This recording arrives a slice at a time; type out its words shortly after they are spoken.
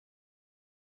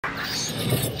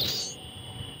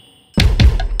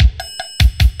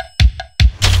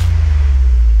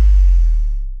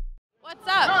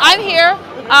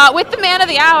with the man of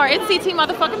the hour. It's CT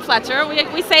motherfucking Fletcher.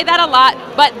 We say that a lot,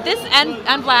 but this and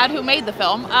Vlad, who made the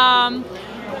film.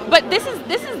 But this is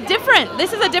different.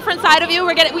 This is a different side of you.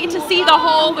 We get to see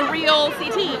the real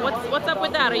CT. What's up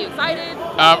with that? Are you excited?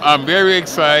 I'm very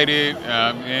excited,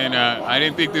 and I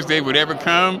didn't think this day would ever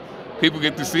come. People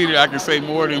get to see that I can say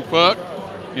more than fuck.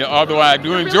 You know, although I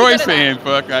do enjoy saying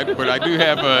fuck, but I do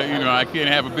have I can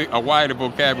have a wider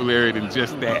vocabulary than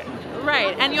just that.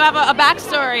 Right, and you have a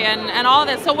backstory and all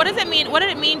this. So what does it mean? What did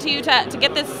it mean to you to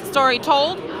get this story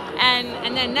told?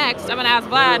 And then next, I'm going to ask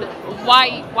Vlad,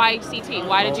 why CT?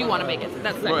 Why did you want to make it?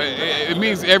 That's well, it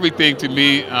means everything to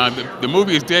me. The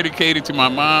movie is dedicated to my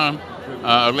mom,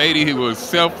 a lady who was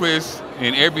selfless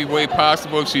in every way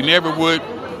possible. She never would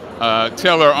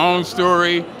tell her own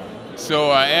story.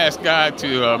 So I asked God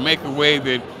to make a way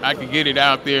that I could get it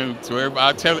out there. So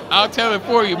everybody, I'll tell it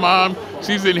for you, Mom.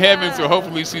 She's in heaven, so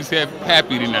hopefully she's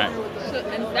happy tonight.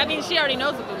 And that means she already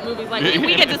knows the movie's like.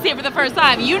 We get to see it for the first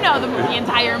time. You know the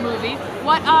entire movie.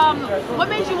 What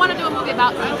made you want to do a movie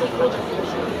about CT Fletcher?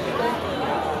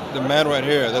 The man right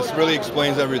here. That really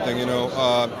explains everything. You know,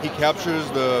 he captures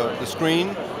the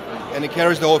screen, and he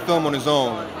carries the whole film on his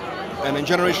own. And in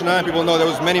Generation 9, people know there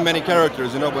was many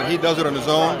characters. You know, but he does it on his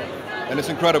own. And it's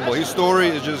incredible. His story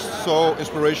is just so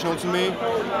inspirational to me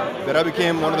that I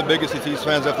became one of the biggest CT's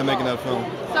fans after making that film.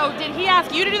 So did he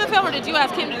ask you to do the film, or did you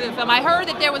ask him to do the film? I heard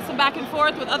that there was some back and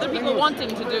forth with other people wanting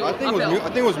to do I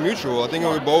think it was mutual. I think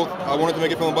we both. I wanted to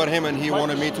make a film about him, and he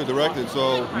wanted me to direct it.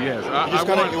 So yes,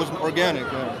 it was organic.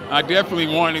 Yeah. I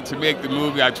definitely wanted to make the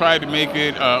movie. I tried to make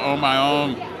it on my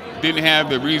own. Didn't have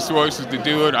the resources to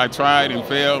do it. I tried and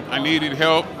failed. I needed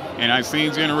help. And I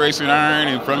seen Generation Iron,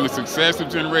 and from the success of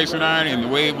Generation Iron and the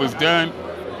way it was done,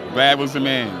 Vlad was the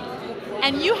man.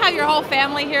 And you have your whole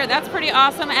family here. That's pretty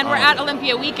awesome. And we're at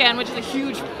Olympia Weekend, which is a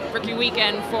huge freaking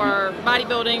weekend for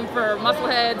bodybuilding, for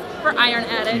muscleheads, for iron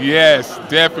addicts. Yes,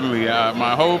 definitely.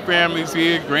 My whole family's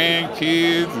here,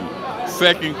 grandkids, and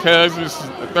second cousins,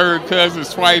 third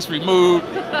cousins twice removed.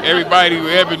 Everybody who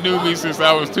ever knew me since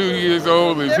I was 2 years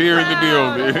old is here in the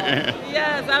building.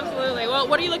 Yes, absolutely. Well,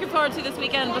 what are you looking forward to this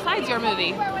weekend besides your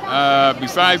movie?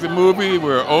 Besides the movie,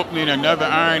 we're opening another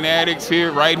Iron Addicts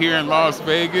right here in Las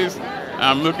Vegas.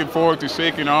 I'm looking forward to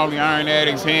shaking all the Iron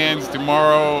Addicts' hands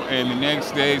tomorrow and the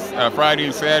next day, Friday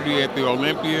and Saturday at the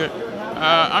Olympia.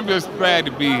 I'm just glad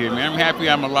to be here, man. I'm happy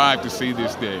I'm alive to see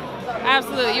this day.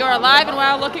 Absolutely. You're alive and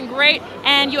well, looking great,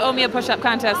 and you owe me a push-up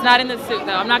contest. Not in this suit,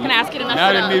 though. I'm not going to ask you to mess it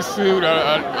up. Not in this suit.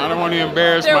 I don't want to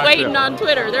embarrass myself. They're waiting on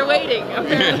Twitter. They're waiting.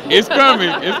 It's coming.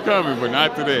 It's coming, but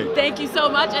not today. Thank you so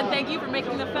much, and thank you for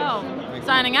making the film.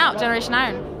 Signing out, Generation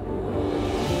Iron.